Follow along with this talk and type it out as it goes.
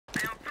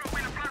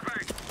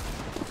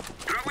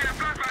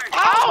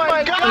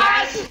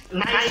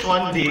Nice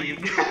one, dude.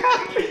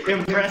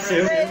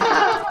 Impressive.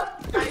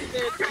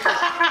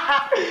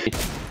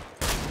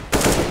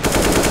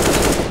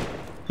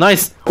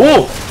 Nice!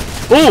 Oh!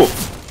 Oh!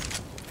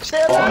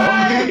 Stay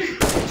alive!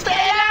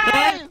 Stay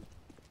alive!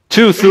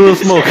 Two through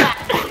smoke.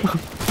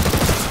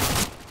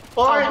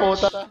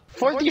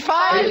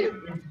 45!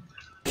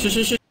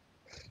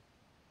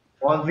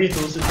 1v2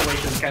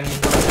 situation, can you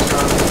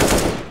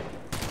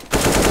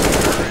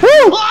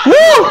Woo!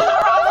 Woo!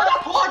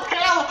 What the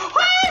hell?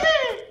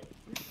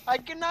 I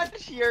cannot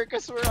hear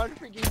because we're on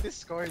freaking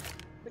Discord.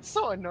 It's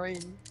so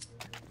annoying.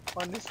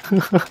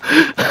 Honestly.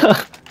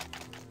 I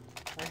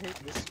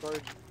hate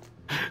Discord.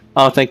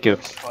 Oh, thank you.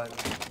 It's fun.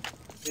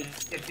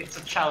 It's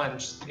a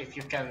challenge if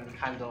you can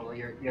handle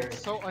your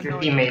So your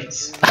annoying.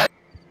 teammates.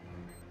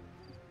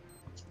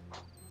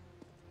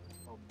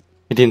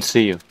 He didn't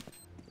see you.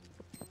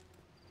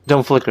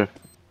 Don't flicker.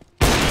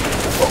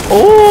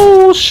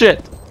 Oh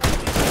shit!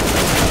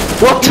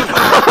 What?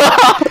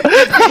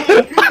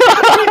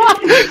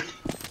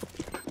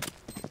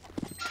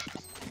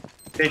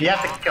 Dude, you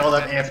have to kill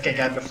that AFK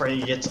guy before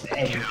he gets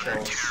any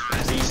kills.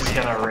 He's just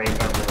gonna rape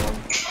everyone.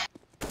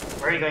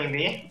 Where are you going,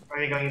 B? Where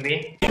are you going,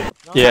 B?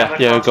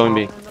 Yeah, going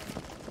B.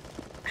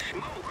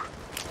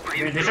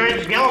 Dude, these are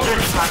yellows are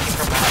distracting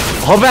from back.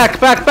 Oh,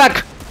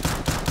 back!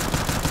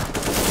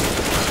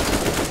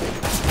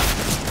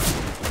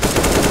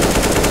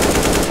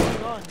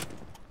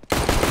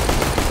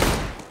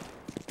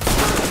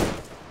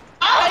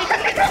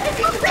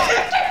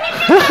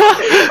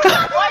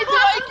 Why do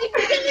I keep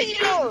killing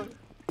you?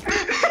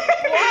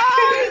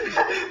 Why?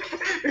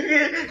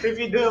 If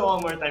you do it one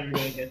more time, you're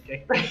gonna get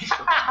kicked.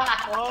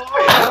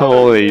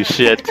 Holy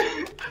shit.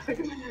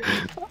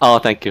 Oh,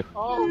 thank you.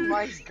 Oh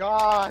my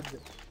god.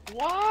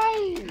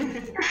 Why?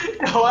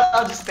 No,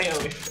 I'll just stay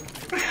away from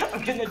you.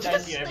 I'm gonna dive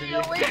Just you every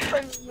stay day. away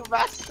from you,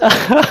 bastard.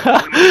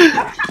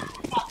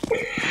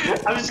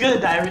 I'm just gonna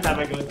die every time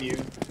I go to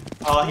you.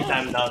 Oh, he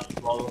timed out.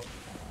 Lol.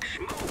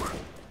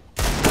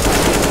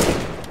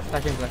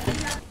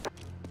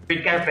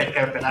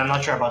 Carpet. I'm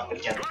not sure about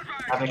pit yet.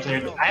 I haven't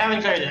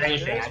cleared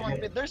anything.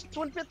 There's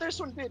one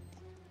pit.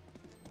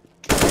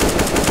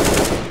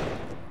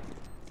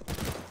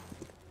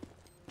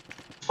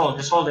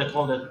 Just hold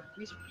it.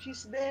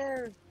 She's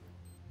there.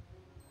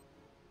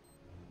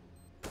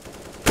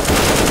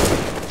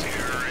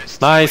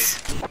 Nice.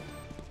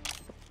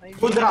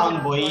 Good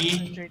round, boy.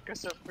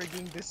 Because of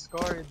freaking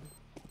Discord.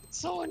 It's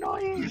so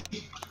annoying.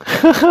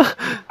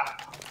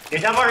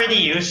 Dude, I'm already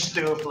used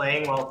to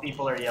playing while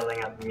people are yelling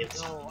at me.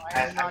 It's, No, I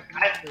am not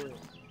used to it.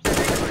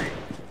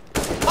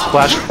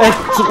 Flash. Hey,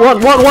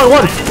 one!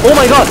 Oh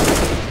my god!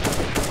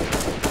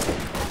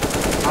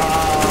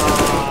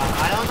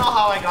 I don't know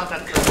how I got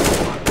that first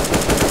one.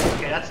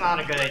 Okay, that's not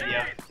a good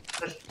idea.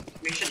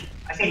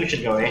 I think we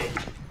should go A.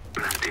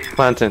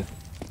 Planting.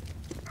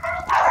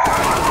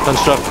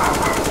 Construct.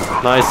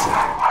 Nice.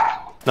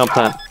 No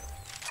plant.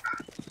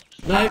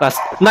 Fast.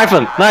 Knife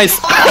him! Nice!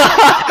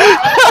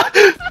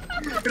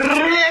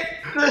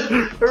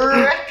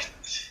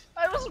 Wrecked!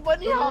 I was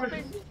bunny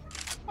hopping.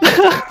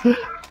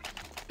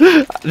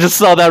 Just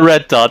saw that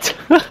red dot.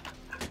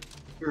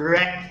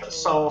 Wrecked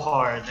so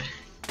hard.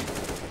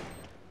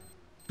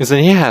 Isn't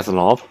he has an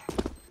orb?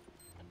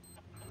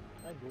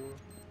 I do.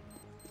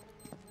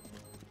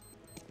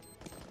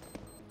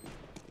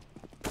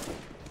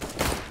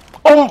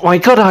 Oh my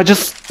god, I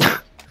just...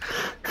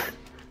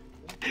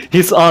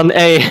 He's on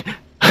A.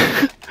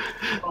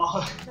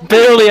 Oh.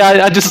 Barely,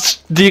 I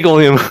just deagle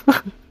him.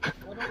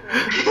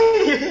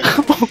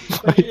 Oh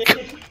my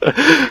god.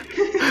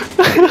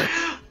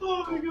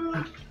 Oh my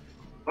god.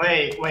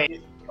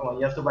 Wait. Come on,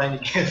 you have to buy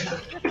Negevs.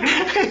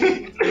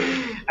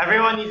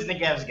 Everyone needs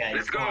Negevs,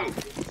 guys. Come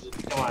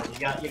on, you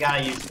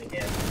gotta use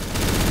Negevs.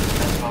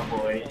 That's my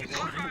boy.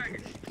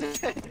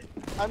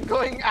 I'm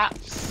going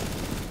apps.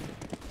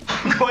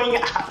 I'm going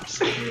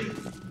apps.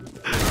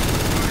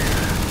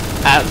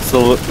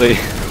 Absolutely.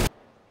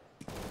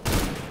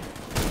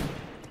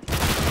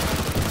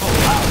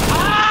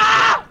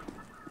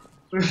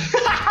 He just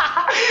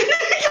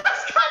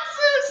got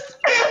Zeused!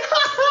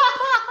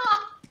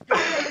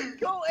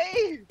 Go A.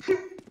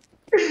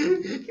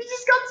 He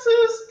just got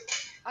Zeused!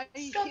 I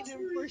hit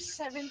him for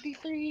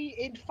 73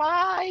 in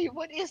 5.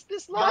 What is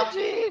this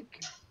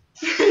logic?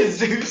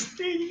 Zeus,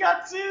 dude, he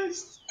got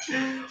Zeused!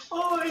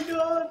 Oh my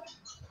god!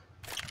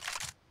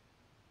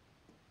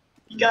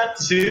 He got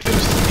Zeused,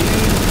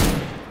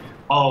 dude!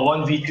 Oh,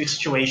 1v2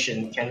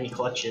 situation. Can he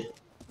clutch it?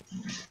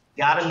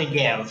 Got a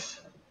Negev.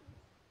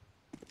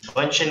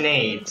 Bunch of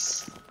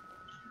nades.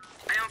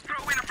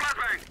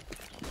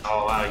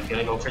 Oh wow, he's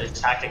gonna go for the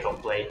tactical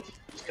play.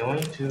 He's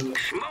going to...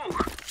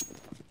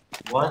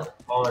 What?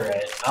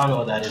 Alright. I don't know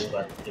what that is,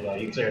 but, you know,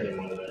 you clearly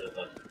know what that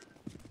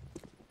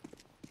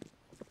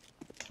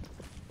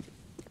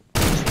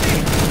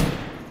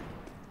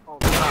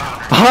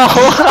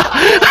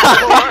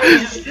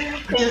is.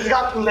 He's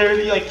got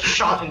literally like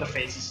shot in the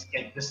face. He's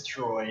getting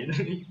destroyed.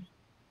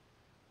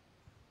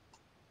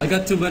 I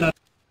got 2 bananas.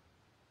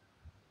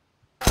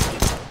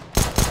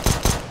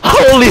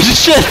 Holy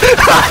shit!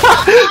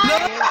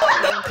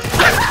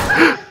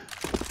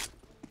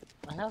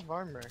 have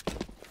armor.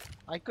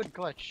 I could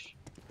clutch.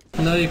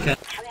 No, you can't.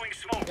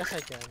 Yes, I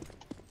can.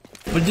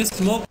 Would you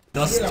smoke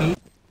dust too?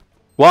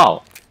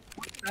 Wow.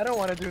 I don't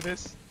want to do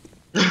this.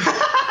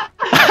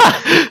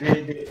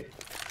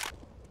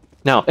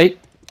 Now, 8.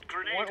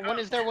 One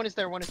is there, one is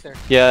there, one is there.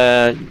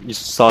 Yeah, you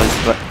saw his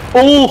butt.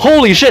 Oh,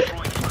 holy shit! 2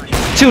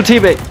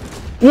 teammate.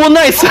 Whoa,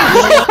 nice!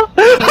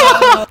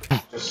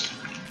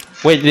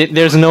 Wait,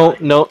 there's no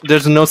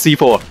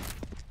C4.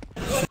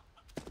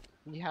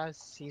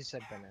 He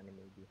said banana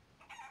maybe.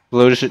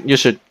 Blue, you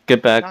should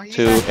get back No, he's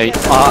to actually 8.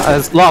 at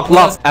As log,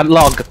 at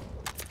log.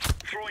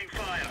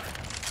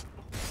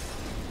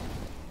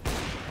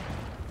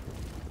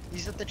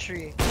 He's at the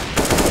tree.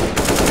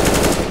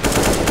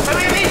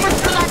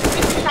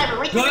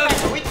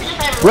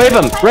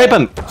 Rape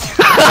him!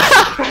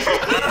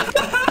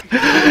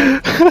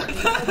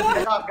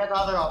 Get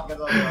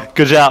off.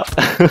 Good job.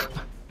 I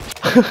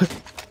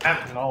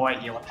have no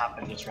idea what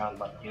happened this round,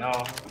 but you know,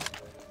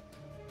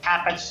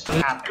 happens.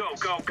 Go.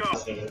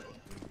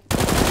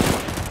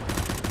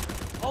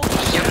 Oh,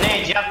 You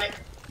have nade.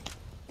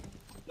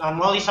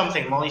 Molly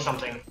something.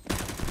 Grenade.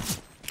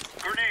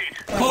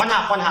 One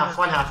half.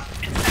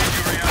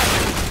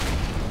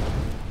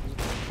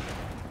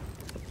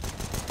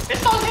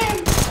 It's on him!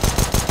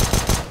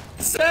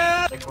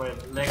 Liquid.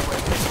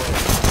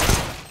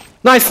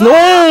 Nice!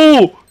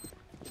 No!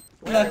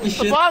 Lucky the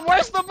shit. bomb!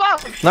 Where's the bomb?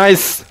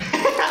 Nice!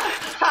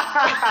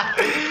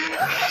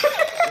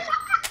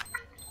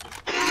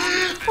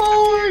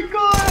 Oh my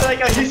god! Like,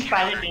 he's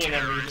panicking and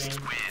everything.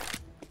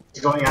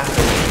 He's going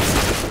after me.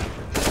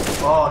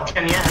 Oh,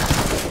 Kenya.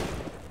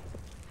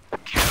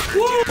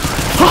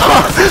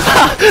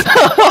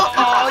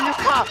 Oh, you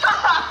pop!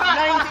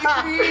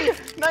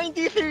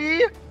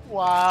 93!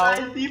 Wow!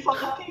 90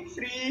 fucking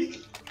 3!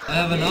 I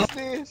have What enough. is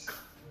this?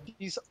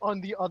 He's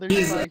on the other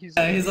He's- side. He's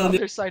yeah, on he's the on the-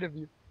 other side of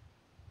you.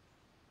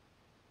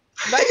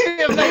 Knife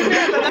him!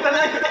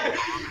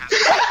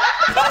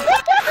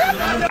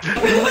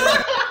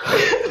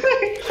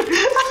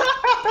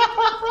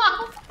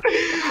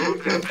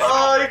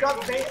 Oh, he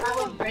got bait. I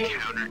was baiting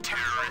him.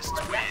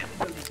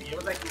 He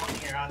was like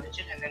walking around and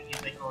shit, and then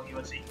he's like, oh, he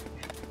was saying,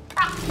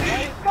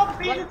 he got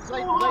baited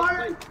so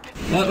hard.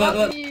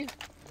 What? Me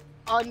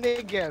on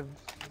Negev.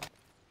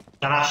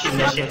 Tarashi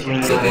messaged me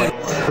like,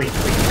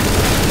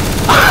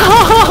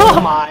 oh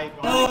my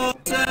god.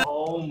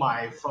 Oh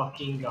my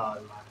fucking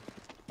god, man.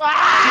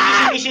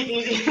 Easy. He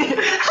went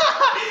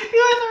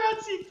around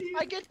CT.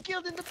 I get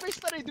killed in the place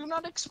that I do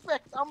not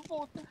expect. I'm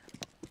both.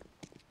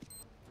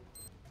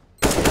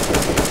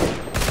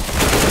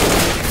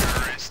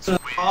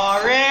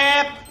 Oh,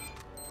 rip!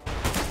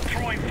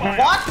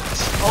 What?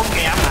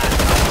 Okay, I'm mad.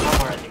 I'm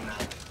already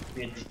mad.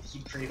 He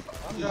pretty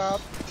fucking Drop.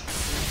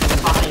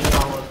 fucking know I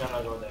was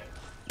gonna go there.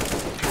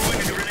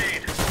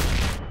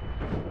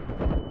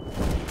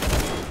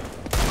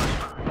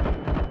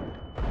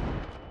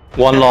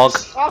 One log.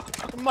 Oh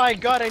my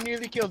god, I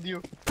nearly killed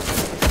you.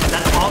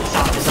 That alt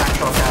sound is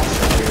actual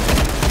cancer, dude.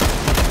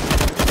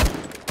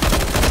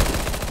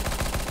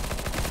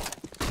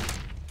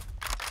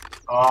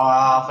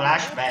 Oh,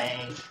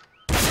 flashbang.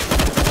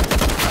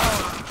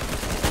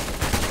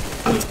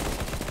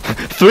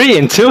 3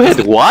 and 2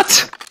 hit.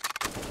 What?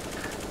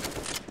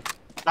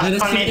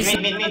 Last one, mid.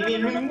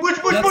 Push.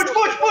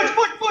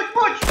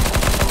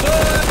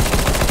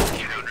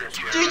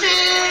 GG!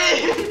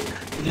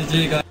 GG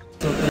guys.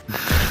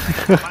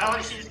 I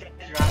wanna see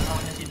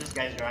this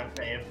guy's rank,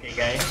 the AFK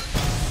guy.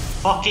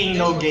 Fucking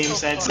no game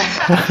sense.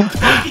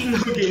 Fucking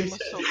no game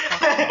sense.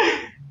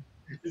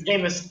 This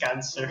game is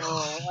cancer.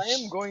 Oh, I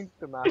am going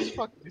to mass.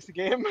 Fuck this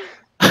game.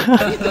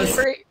 That's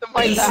Pray to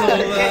my so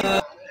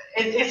dad.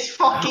 It's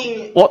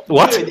fucking.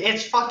 What? Dude,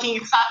 it's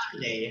fucking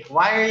Saturday.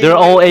 Why are you? They're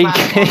all mad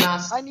 8K. on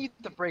us? I need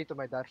to pray to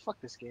my dad. Fuck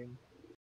this game.